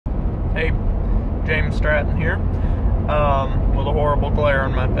Hey, James Stratton here, with a horrible glare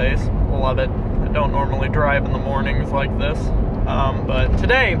on my face. Love it. I don't normally drive in the mornings like this, but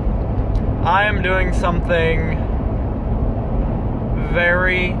today I am doing something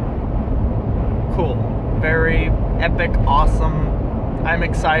very cool, very epic, awesome. I'm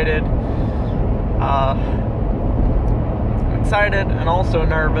excited. I'm excited and also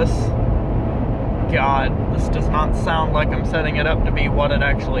nervous. God, this does not sound like I'm setting it up to be what it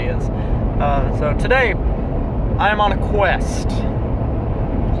actually is. So today, I am on a quest.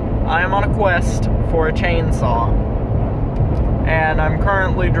 I am on a quest for a chainsaw. And I'm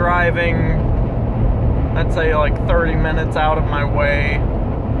currently driving, I'd say like 30 minutes out of my way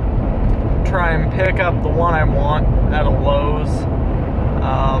to try and pick up the one I want at a Lowe's.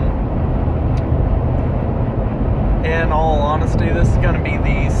 In all honesty, this is going to be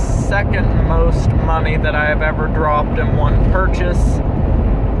the second most money that I have ever dropped in one purchase.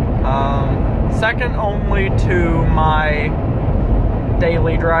 Second only to my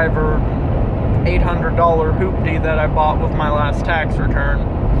daily driver $800 hoopty that I bought with my last tax return.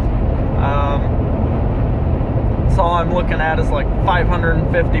 So all I'm looking at is like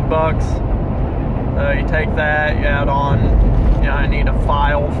 550 bucks. You take that, you add on, I need a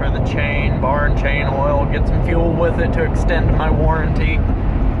file for the chain, bar and chain oil, get some fuel with it to extend my warranty.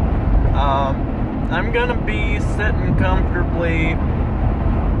 I'm gonna be sitting comfortably,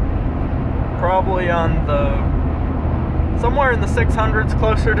 probably on somewhere in the 600s,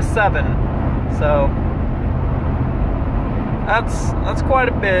 closer to 7. So that's quite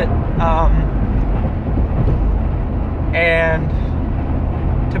a bit. And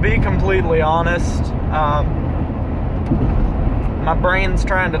to be completely honest, my brain's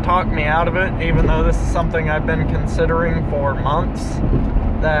trying to talk me out of it, even though this is something I've been considering for months,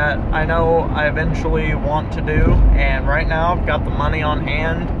 that I know I eventually want to do, and right now I've got the money on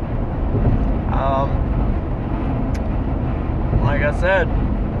hand. Like I said,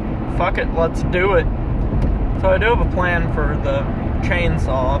 fuck it, let's do it. So I do have a plan for the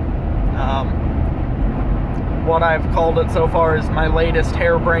chainsaw. What I've called it so far is my latest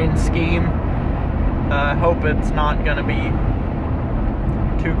harebrained scheme. I hope it's not gonna be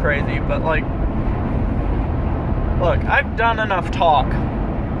too crazy, but like, look, I've done enough talk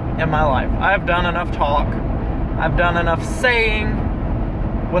in my life. I've done enough talk. I've done enough saying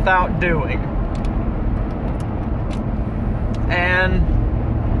without doing. And,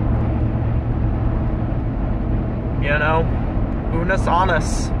 unis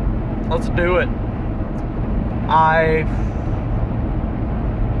honest. Let's do it. I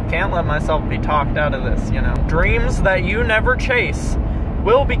can't let myself be talked out of this, Dreams that you never chase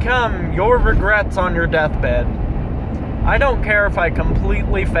will become your regrets on your deathbed. I don't care if I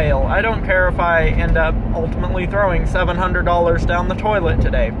completely fail. I don't care if I end up ultimately throwing $700 down the toilet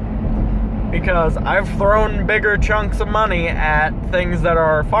today. Because I've thrown bigger chunks of money at things that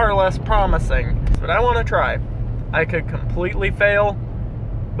are far less promising. But I want to try. I could completely fail,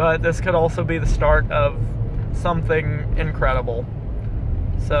 but this could also be the start of something incredible.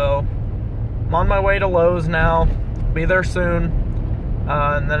 So, I'm on my way to Lowe's now. Be there soon.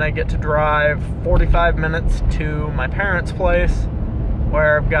 And then I get to drive 45 minutes to my parents' place,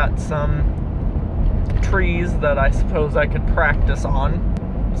 where I've got some trees that I suppose I could practice on.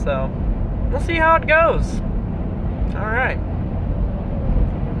 So, we'll see how it goes. Alright.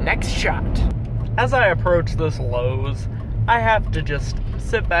 Next shot. As I approach this Lowe's, I have to just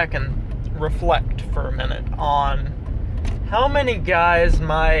sit back and reflect for a minute on how many guys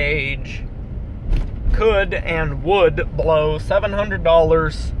my age could and would blow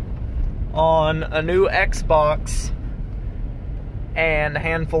 $700 on a new Xbox and a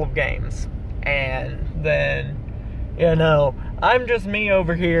handful of games. And then, I'm just me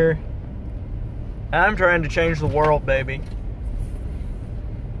over here. I'm trying to change the world, baby.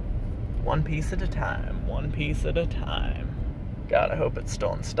 One piece at a time, one piece at a time. God, I hope it's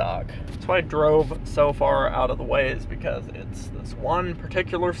still in stock. That's why I drove so far out of the way, is because it's this one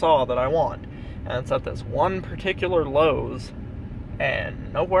particular saw that I want. And it's at this one particular Lowe's,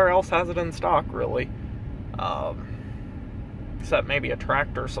 and nowhere else has it in stock, really. Except maybe a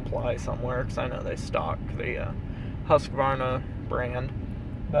Tractor Supply somewhere, because I know they stock the Husqvarna brand.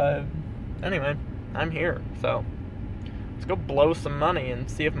 But anyway, I'm here, so let's go blow some money and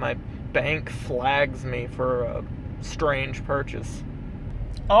see if my bank flags me for a strange purchase.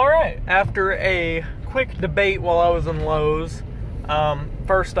 Alright, after a quick debate while I was in Lowe's,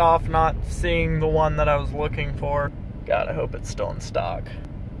 first off, not seeing the one that I was looking for. God, I hope it's still in stock.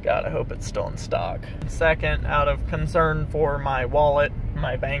 God, I hope it's still in stock. Second, out of concern for my wallet,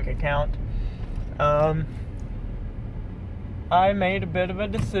 my bank account, I made a bit of a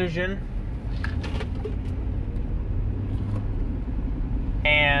decision,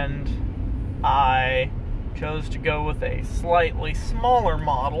 and I chose to go with a slightly smaller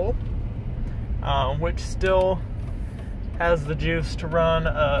model, which still has the juice to run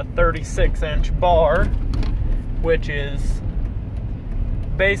a 36-inch bar, which is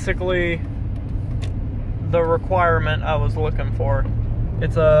basically the requirement I was looking for.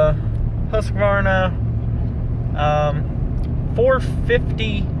 It's a Husqvarna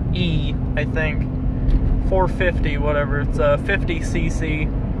 450E, I think. 450, whatever. It's a 50cc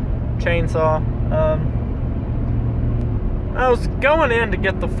chainsaw. I was going in to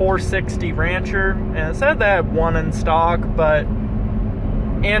get the 460 Rancher, and it said they had one in stock, but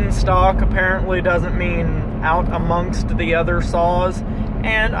in stock apparently doesn't mean out amongst the other saws,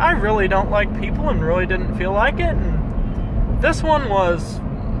 and I really don't like people and really didn't feel like it. And this one was,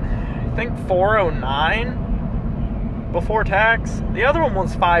 I think, $409 before tax. The other one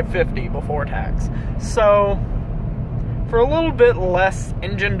was $550 before tax. So for a little bit less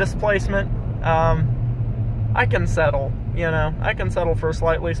engine displacement, I can settle. You know, I can settle for a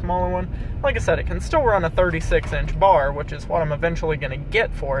slightly smaller one. Like I said, it can still run a 36-inch bar, which is what I'm eventually going to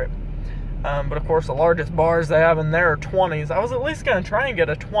get for it. But of course, the largest bars they have in there are 20s. I was at least going to try and get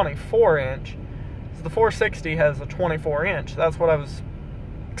a 24-inch. So the 460 has a 24-inch. That's what I was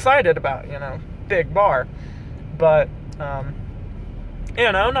excited about, you know, big bar. But,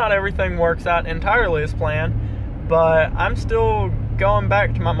 you know, not everything works out entirely as planned. But I'm still going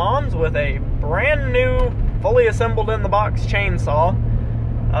back to my mom's with a brand new, fully assembled in the box chainsaw.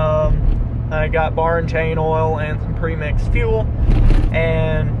 I got bar and chain oil and some pre-mixed fuel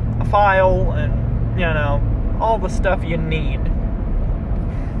and a file and, you know, all the stuff you need.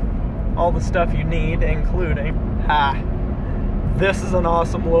 All the stuff you need, including, this is an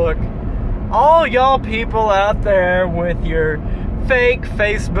awesome look. All y'all people out there with your fake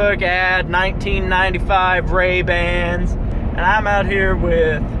Facebook ad 1995 Ray-Bans, and I'm out here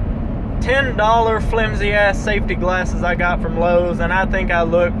with $10 flimsy ass safety glasses I got from Lowe's, and I think I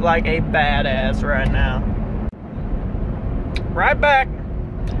look like a badass right now. Right back.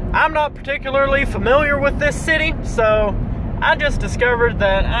 I'm not particularly familiar with this city, so I just discovered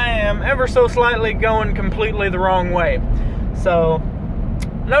that I am ever so slightly going completely the wrong way. So,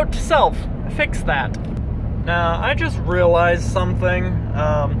 note to self, fix that. Now, I just realized something,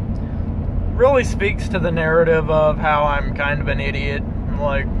 really speaks to the narrative of how I'm kind of an idiot.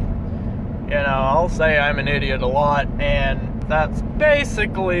 Like, you know, I'll say I'm an idiot a lot, and that's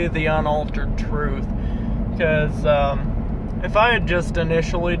basically the unaltered truth. Because, if I had just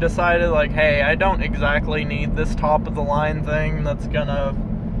initially decided, like, hey, I don't exactly need this top-of-the-line thing that's gonna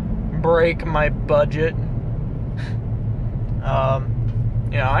break my budget,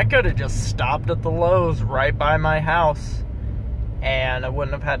 you know, I could have just stopped at the Lowe's right by my house, and I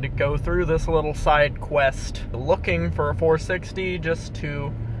wouldn't have had to go through this little side quest looking for a 460 just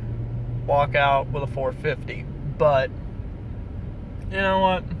to walk out with a 450. But, you know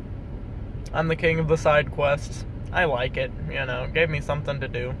what? I'm the king of the side quests. I like it, you know, it gave me something to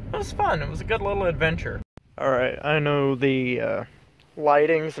do. It was fun, it was a good little adventure. Alright, I know the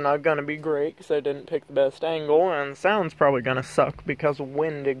lighting's not gonna be great because I didn't pick the best angle, and the sound's probably gonna suck because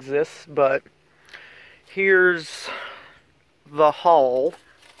wind exists, but here's the haul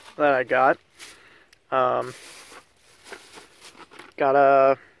that I got. Got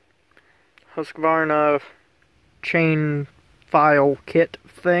a Husqvarna chain file kit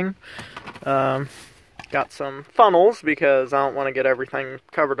thing. Got some funnels because I don't want to get everything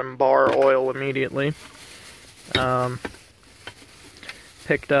covered in bar oil immediately.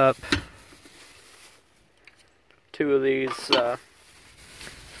 Picked up 2 of these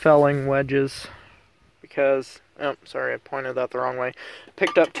felling wedges because, oh, sorry, I pointed that the wrong way.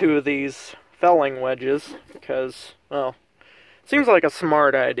 Picked up 2 of these felling wedges because, well, seems like a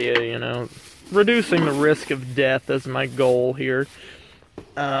smart idea, you know. Reducing the risk of death is my goal here.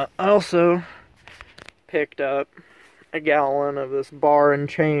 I also picked up a gallon of this bar and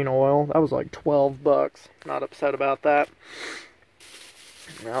chain oil. That was like $12. Not upset about that.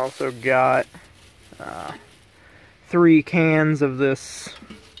 I also got 3 cans of this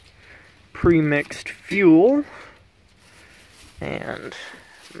pre-mixed fuel, and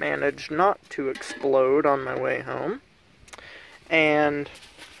managed not to explode on my way home. And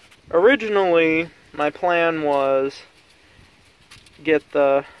originally my plan was get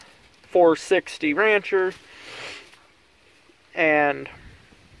the 460 Rancher and,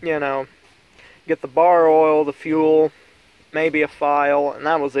 you know, get the bar oil, the fuel, maybe a file, and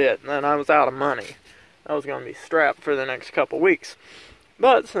that was it. And then I was out of money. I was going to be strapped for the next couple weeks.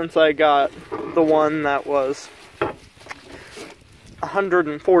 But since I got the one that was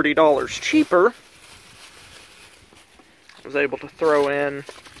 $140 cheaper, I was able to throw in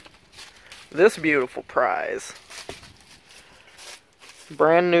this beautiful prize.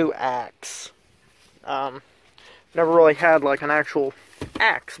 Brand new axe. Never really had like an actual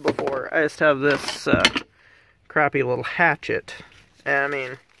axe before. I just have this crappy little hatchet. And I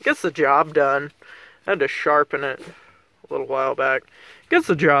mean, it gets the job done. I had to sharpen it a little while back. Gets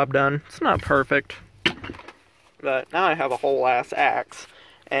the job done. It's not perfect. But now I have a whole ass axe.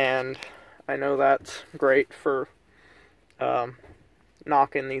 And I know that's great for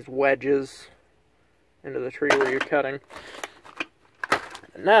knocking these wedges into the tree where you're cutting.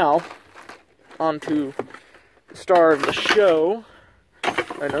 Now, on to the star of the show.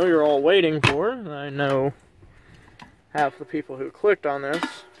 I know you're all waiting for, and I know half the people who clicked on this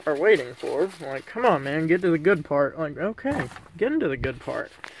are waiting for. Like, come on, man, get to the good part. Like, okay, get into the good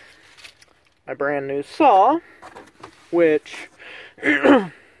part. My brand new saw, which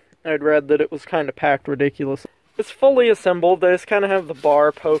I'd read that it was kind of packed ridiculous. It's fully assembled. They just kind of have the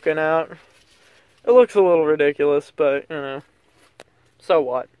bar poking out. It looks a little ridiculous, but, you know, so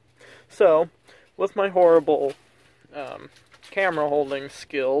what? So, with my horrible camera holding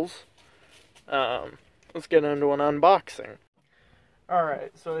skills, let's get into an unboxing.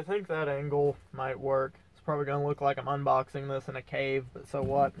 Alright, so I think that angle might work. It's probably going to look like I'm unboxing this in a cave, but so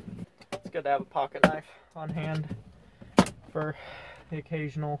what? It's good to have a pocket knife on hand for the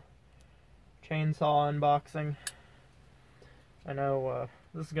occasional chainsaw unboxing. I know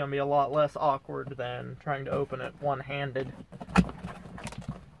this is going to be a lot less awkward than trying to open it one-handed.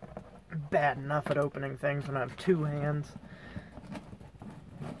 Bad enough at opening things when I have two hands.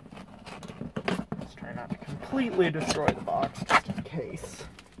 Let's try not to completely destroy the box, just in case.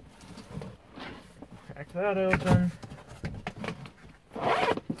 Crack that open.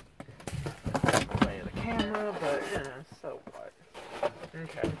 Play the camera, but, you know, so what?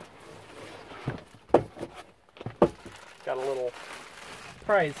 Okay. Got a little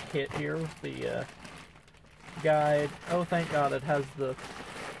prize kit here with the guide. Oh, thank God it has the...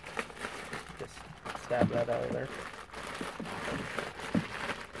 Just stab that out of there.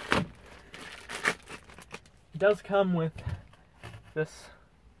 It does come with this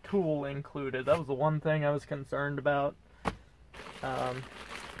tool included. That was the one thing I was concerned about.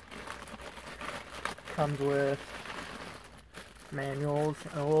 Comes with manuals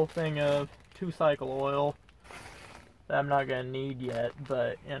and a little thing of 2-cycle oil that I'm not going to need yet,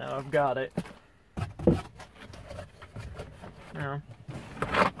 but, you know, I've got it. You know,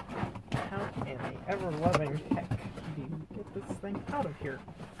 how in the ever-loving heck do you get this thing out of here?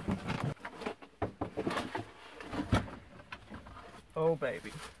 Oh,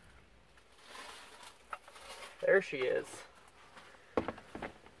 baby. There she is.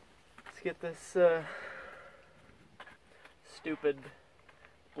 Let's get this stupid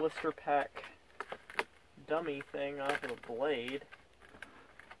blister pack dummy thing off of the blade.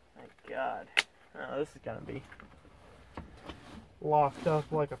 My God. Oh, this is gonna be locked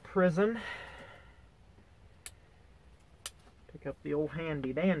up like a prison. Pick up the old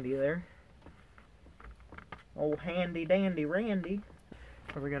handy dandy there. Old handy dandy Randy.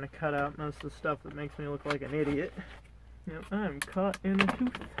 Are we gonna cut out most of the stuff that makes me look like an idiot? Yep, I'm caught in a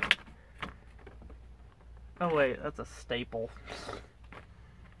tooth. Oh wait, that's a staple.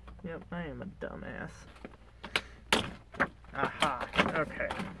 Yep, I am a dumbass. Aha, okay.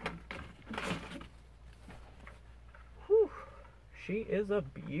 Whew, she is a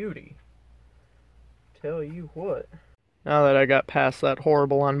beauty. Tell you what. Now that I got past that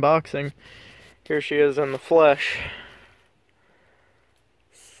horrible unboxing, here she is in the flesh.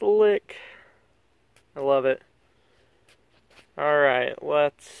 Slick. I love it. Alright,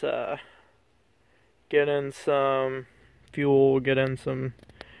 let's get in some fuel, get in some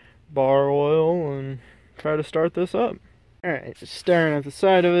bar oil, and try to start this up. Alright, just staring at the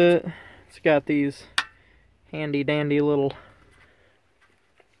side of it. It's got these handy dandy little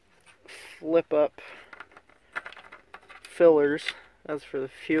flip up fillers. That's for the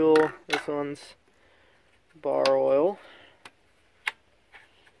fuel. This one's bar oil.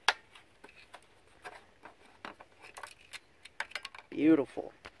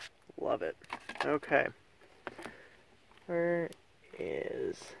 Beautiful. Love it. Okay. Where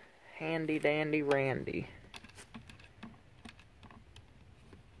is handy dandy Randy?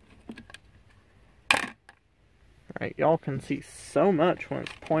 Alright, y'all can see so much when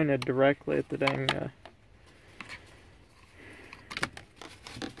it's pointed directly at the dang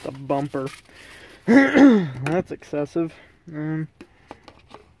the bumper. That's excessive. Well,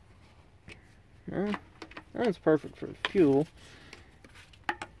 that's perfect for the fuel.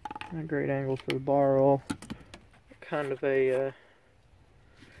 Not great angles for the bar oil. Kind of a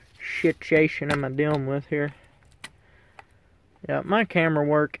situation am I dealing with here? Yeah, my camera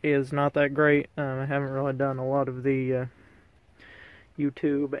work is not that great. I haven't really done a lot of the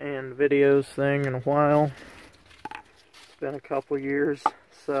YouTube and videos thing in a while. It's been a couple years,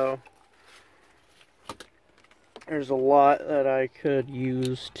 so there's a lot that I could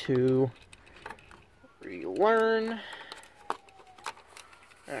use to relearn.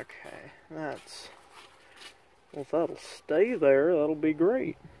 Okay, that's... well, if that'll stay there, that'll be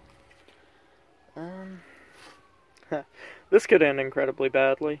great. This could end incredibly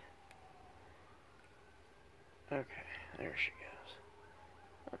badly. Okay, there she goes.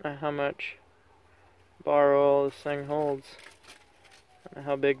 I don't know how much bar oil this thing holds. I don't know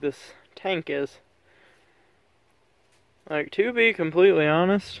how big this tank is. Like, to be completely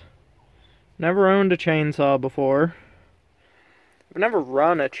honest, never owned a chainsaw before. I've never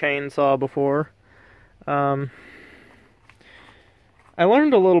run a chainsaw before. I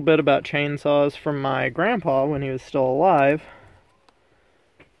learned a little bit about chainsaws from my grandpa when he was still alive.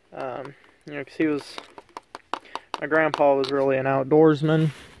 You know, because my grandpa was really an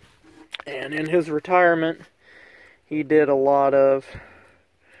outdoorsman, and in his retirement, he did a lot of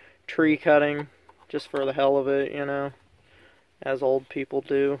tree cutting, just for the hell of it, you know, as old people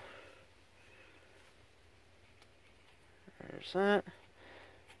do. There's that.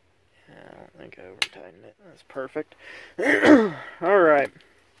 I don't think I over-tightened it. That's perfect. Alright.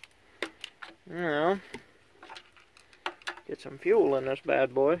 Now, get some fuel in this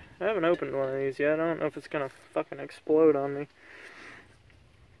bad boy. I haven't opened one of these yet. I don't know if it's gonna fucking explode on me.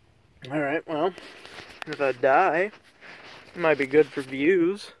 Alright, well, if I die, it might be good for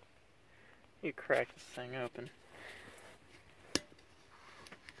views. You crack this thing open.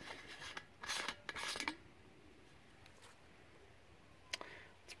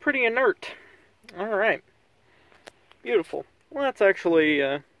 Pretty inert. Alright. Beautiful. Well, let's actually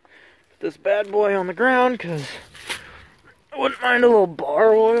put this bad boy on the ground, because I wouldn't mind a little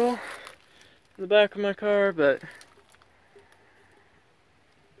bar oil in the back of my car, but...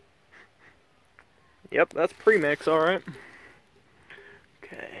 yep, that's premix, alright.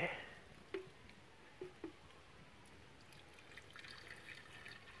 Okay.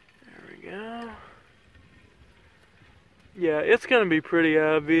 There we go. Yeah, it's going to be pretty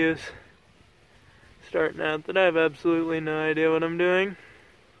obvious starting out that I have absolutely no idea what I'm doing.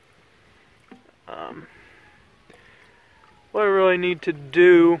 What I really need to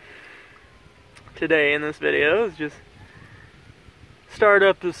do today in this video is just start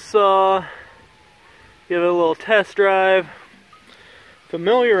up the saw, give it a little test drive,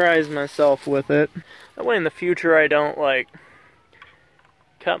 familiarize myself with it. That way in the future I don't, like,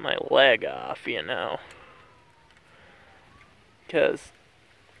 cut my leg off, you know. Because,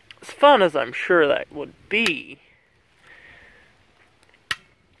 as fun as I'm sure that would be,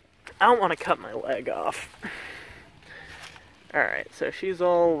 I don't want to cut my leg off. Alright, so she's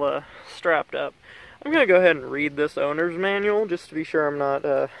all strapped up. I'm going to go ahead and read this owner's manual, just to be sure I'm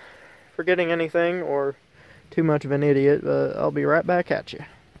not forgetting anything or too much of an idiot. I'll be right back at you.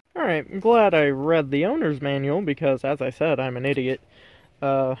 Alright, I'm glad I read the owner's manual, because, as I said, I'm an idiot.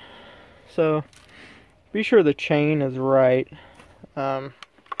 So, be sure the chain is right.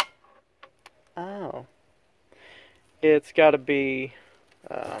 Oh. It's got to be,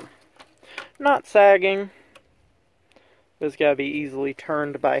 not sagging. It's got to be easily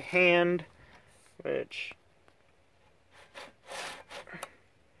turned by hand, which...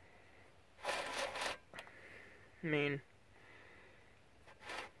 I mean...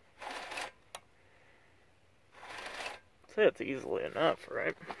 I'd say it's easily enough,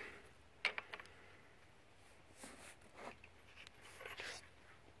 right?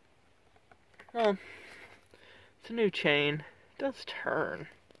 Well, it's a new chain. It does turn.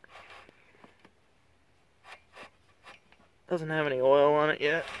 Doesn't have any oil on it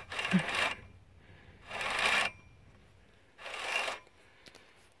yet.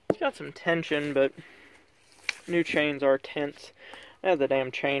 It's got some tension, but new chains are tense. I have the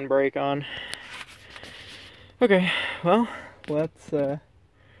damn chain brake on. Okay, well, let's try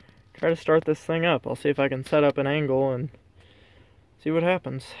to start this thing up. I'll see if I can set up an angle and see what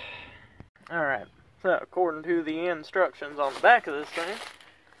happens. Alright, so according to the instructions on the back of this thing,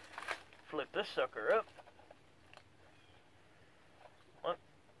 flip this sucker up. What?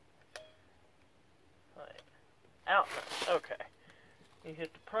 Like, out. Okay. You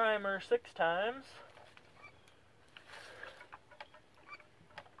hit the primer 6 times.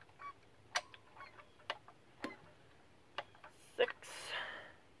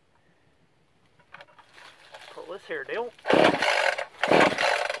 Pull this here deal.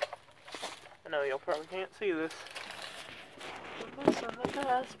 I know y'all probably can't see this. This is the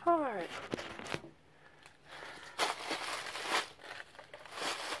best part.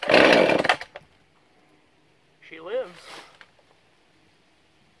 She lives.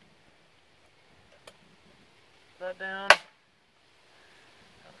 That down. Got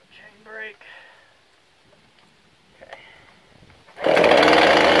the chain brake. Okay.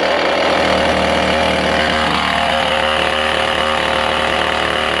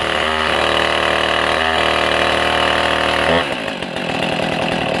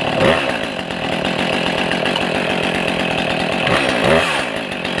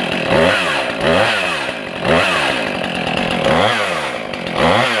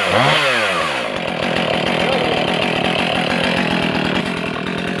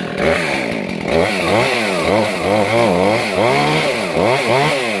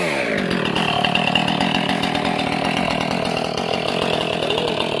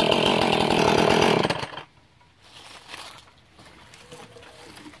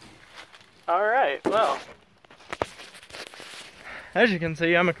 Alright, well, as you can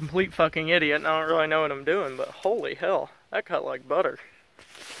see, I'm a complete fucking idiot and I don't really know what I'm doing, but holy hell, that cut like butter.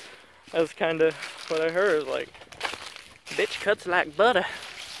 That's kind of what I heard, like, bitch cuts like butter.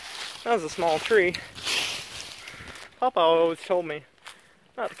 That was a small tree. Papa always told me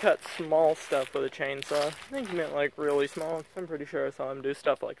not to cut small stuff with a chainsaw. I think he meant like really small. I'm pretty sure I saw him do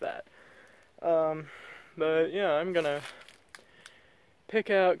stuff like that. But yeah, I'm gonna pick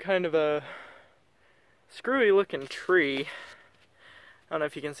out kind of a screwy looking tree. I don't know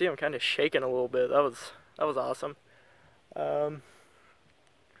if you can see I'm kind of shaking a little bit. That was awesome. Yeah,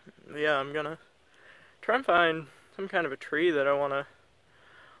 I'm gonna try and find some kind of a tree that I want to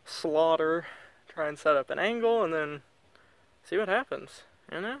slaughter, try and set up an angle, and then see what happens,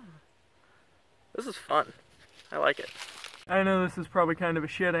 you know? This is fun. I like it. I know this is probably kind of a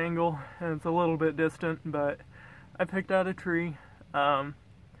shit angle, and it's a little bit distant, but I picked out a tree.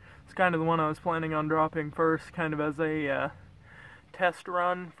 It's kind of the one I was planning on dropping first, kind of as a test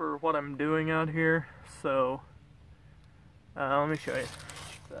run for what I'm doing out here. So, let me show you.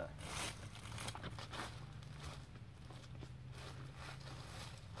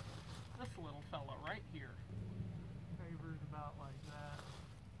 This little fella right here. Favors about like that.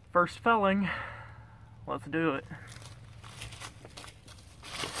 First felling. Let's do it.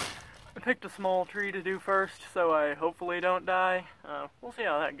 I picked a small tree to do first, so I hopefully don't die. We'll see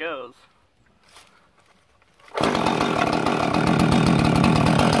how that goes.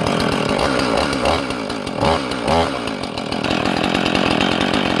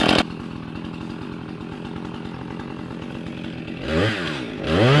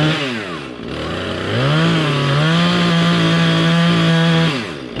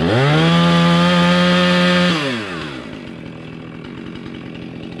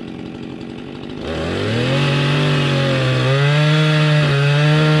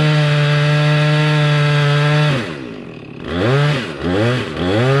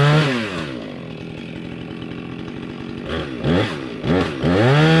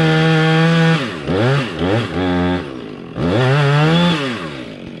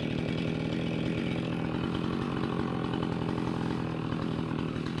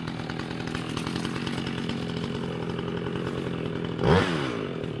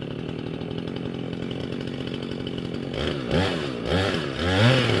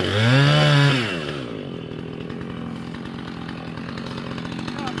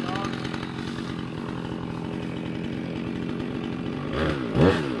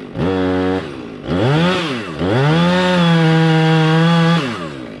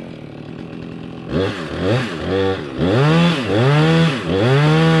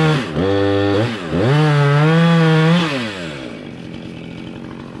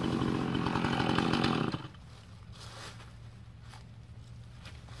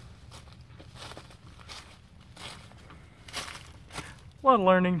 A lot of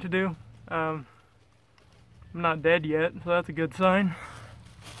learning to do. I'm not dead yet, so that's a good sign.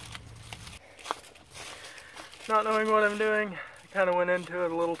 Not knowing what I'm doing, I kind of went into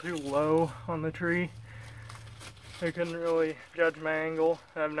it a little too low on the tree. I couldn't really judge my angle.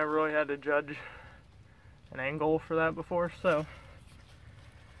 I've never really had to judge an angle for that before, so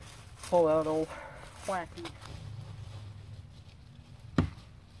pull out old wacky.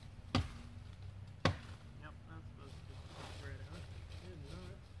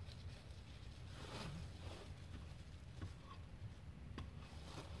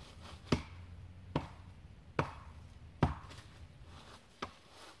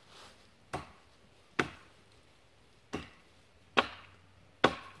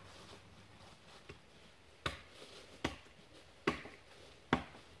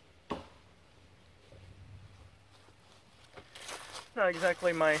 Not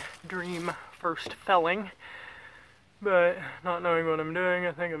exactly my dream first felling, but not knowing what I'm doing,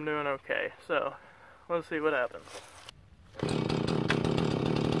 I think I'm doing okay. So, let's see what happens.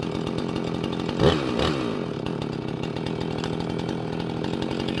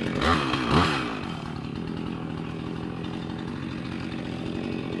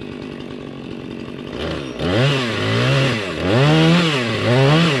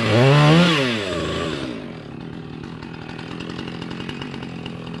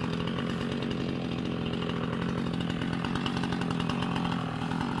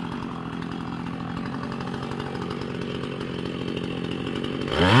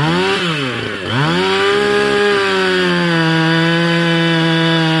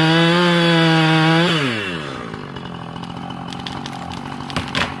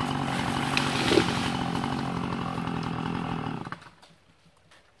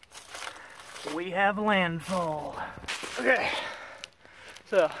 We have landfall. Okay,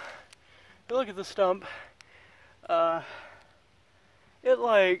 so you look at the stump. It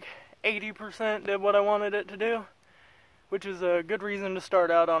like 80% did what I wanted it to do, which is a good reason to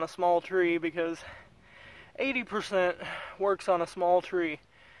start out on a small tree, because 80% works on a small tree.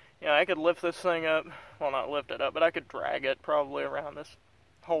 You know, I could lift this thing up, well, not lift it up, but I could drag it probably around this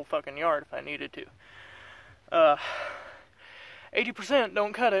whole fucking yard if I needed to. 80%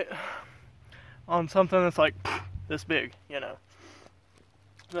 don't cut it on something that's like this big, you know.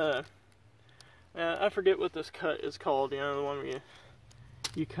 I forget what this cut is called, you know, the one where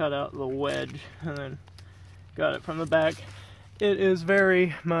you cut out the wedge and then got it from the back. It is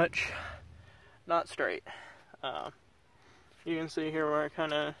very much not straight. You can see here where I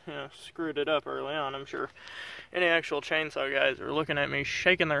kind of, you know, screwed it up early on. I'm sure any actual chainsaw guys are looking at me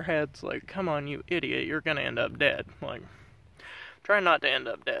shaking their heads like, come on, you idiot, you're gonna end up dead. Like, try not to end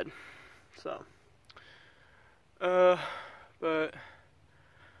up dead. So, but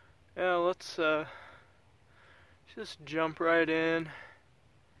yeah, let's just jump right in,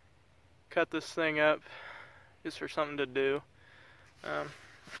 cut this thing up just for something to do.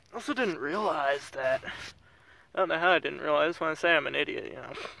 Also didn't realize that, I don't know how I didn't realize. When I say I'm an idiot, you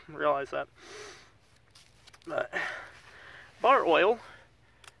know, realize that. But bar oil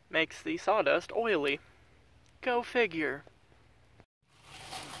makes the sawdust oily. Go figure.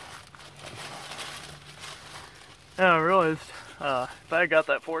 Now I realized, if I got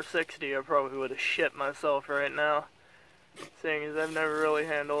that 460, I probably would have shit myself right now. Seeing as I've never really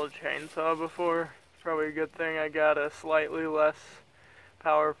handled a chainsaw before. It's probably a good thing I got a slightly less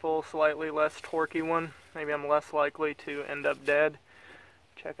powerful, slightly less torquey one. Maybe I'm less likely to end up dead.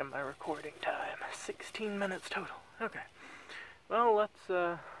 Checking my recording time. 16 minutes total. Okay. Well, let's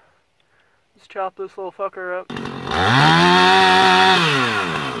chop this little fucker up.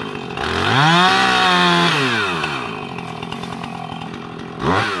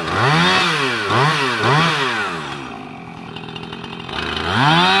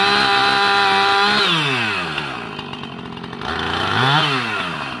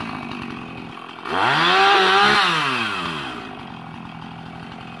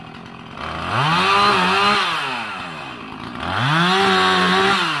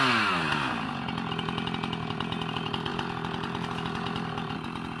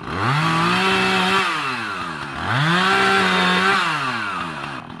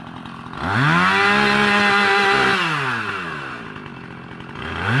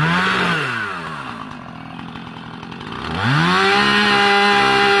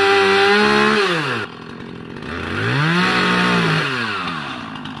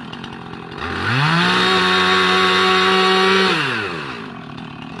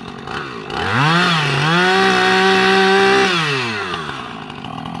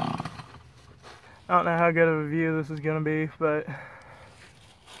 I don't know how good of a view this is going to be, but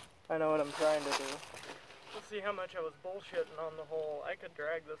I know what I'm trying to do. Let's see how much I was bullshitting on the whole, I could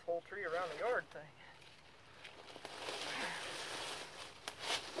drag this whole tree around the yard thing.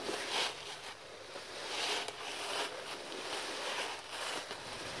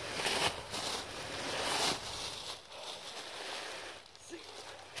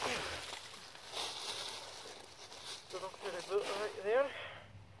 So don't fit a boot right there.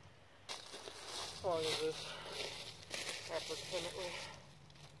 As long as this approximately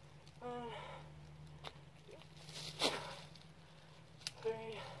 3,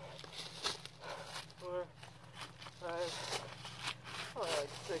 4, 5, probably like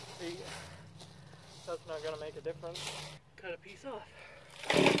 6 feet. That's not gonna make a difference. Cut a piece off.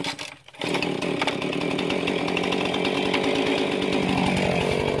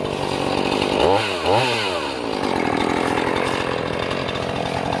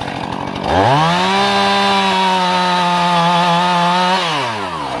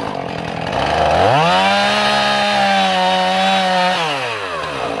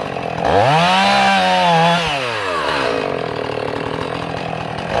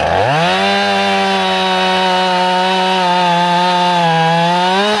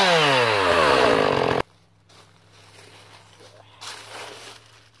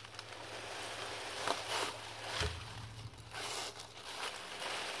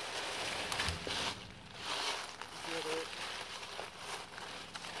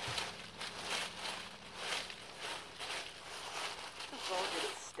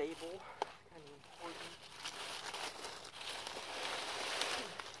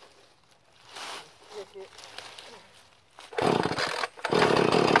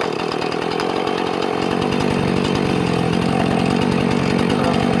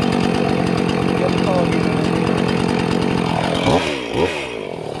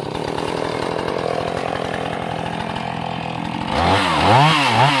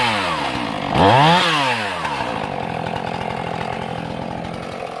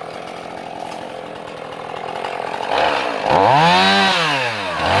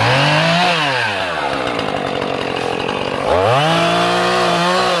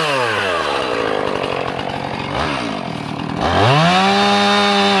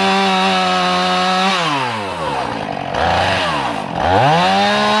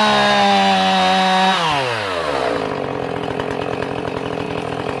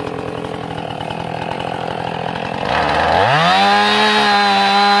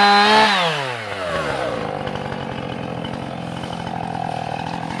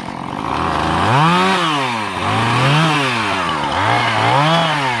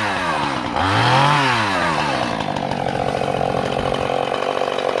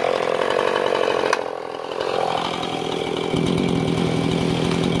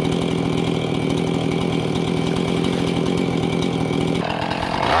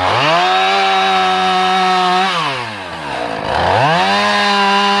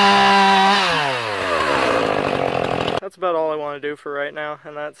 do for right now,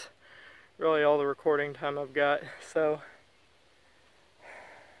 and that's really all the recording time I've got. So,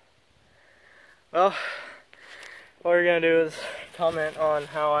 well, all you're gonna do is comment on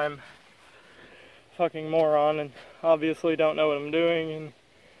how I'm fucking moron and obviously don't know what I'm doing and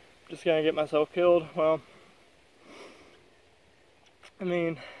just gonna get myself killed. Well, I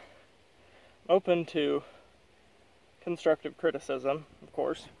mean, I'm open to constructive criticism, of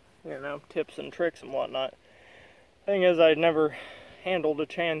course, you know, tips and tricks and whatnot. Thing is, I'd never handled a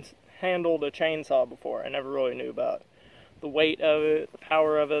chainsaw before. I never really knew about the weight of it, the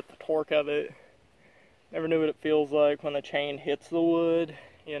power of it, the torque of it. Never knew what it feels like when the chain hits the wood,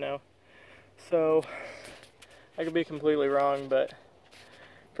 you know. So, I could be completely wrong, but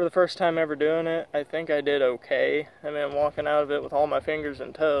for the first time ever doing it, I think I did okay. I mean, I'm walking out of it with all my fingers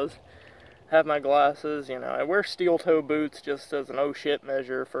and toes. Have my glasses, you know. I wear steel toe boots just as an oh shit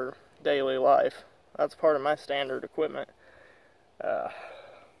measure for daily life. That's part of my standard equipment. But,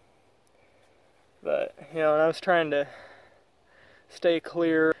 you know, and I was trying to stay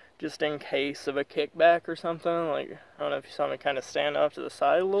clear just in case of a kickback or something. Like, I don't know if you saw me kind of stand off to the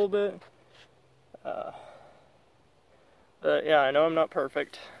side a little bit. But yeah, I know I'm not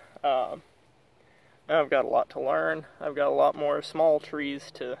perfect. Now I've got a lot to learn. I've got a lot more small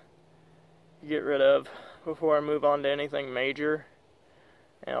trees to get rid of before I move on to anything major.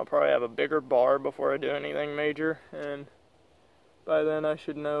 And I'll probably have a bigger bar before I do anything major. And by then I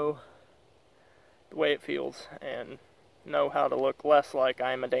should know the way it feels and know how to look less like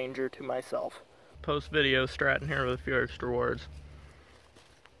I'm a danger to myself. Post video Stratton here with a few extra words.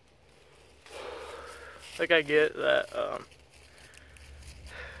 I think I get that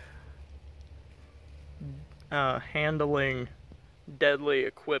handling deadly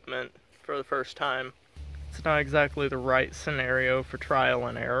equipment for the first time, it's not exactly the right scenario for trial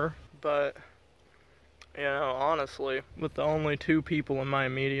and error, but you know, honestly, with the only 2 people in my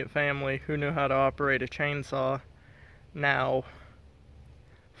immediate family who knew how to operate a chainsaw, now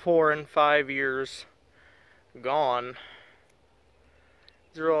 4 and 5 years gone,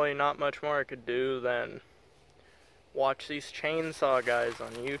 there's really not much more I could do than watch these chainsaw guys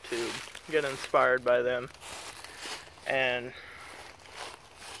on YouTube, get inspired by them, and,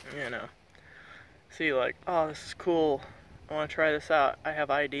 you know, see like, oh, this is cool, I want to try this out, I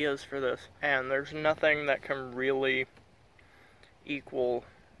have ideas for this, and there's nothing that can really equal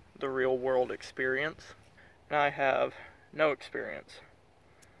the real world experience. And I have no experience.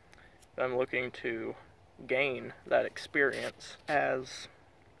 I'm looking to gain that experience as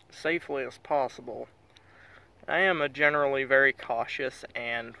safely as possible. I am a generally very cautious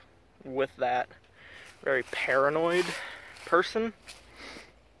and, with that, very paranoid person.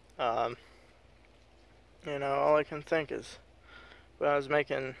 You know, all I can think is, when I was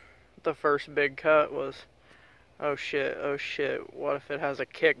making the first big cut was, oh shit, what if it has a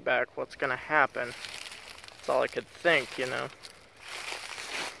kickback, what's gonna happen? That's all I could think, you know.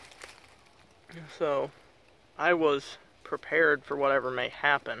 So, I was prepared for whatever may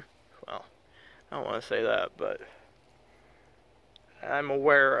happen. Well, I don't want to say that, but I'm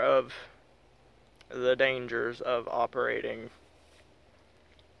aware of the dangers of operating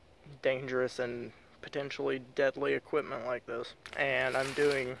dangerous and potentially deadly equipment like this. And I'm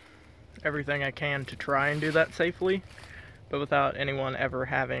doing everything I can to try and do that safely, but without anyone ever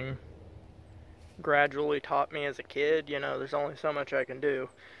having gradually taught me as a kid. You know, there's only so much I can do.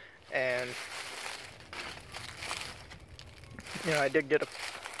 And, you know, I did get a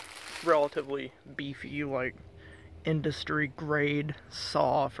relatively beefy, like, industry grade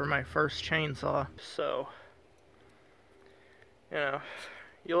saw for my first chainsaw. So, you know,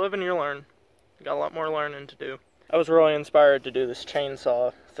 you live and you learn. Got a lot more learning to do. I was really inspired to do this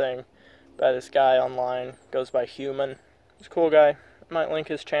chainsaw thing by this guy online. Goes by Human. He's a cool guy. I might link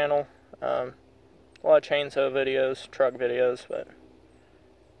his channel. A lot of chainsaw videos, truck videos, but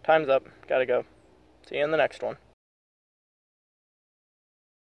time's up. Gotta go. See you in the next one.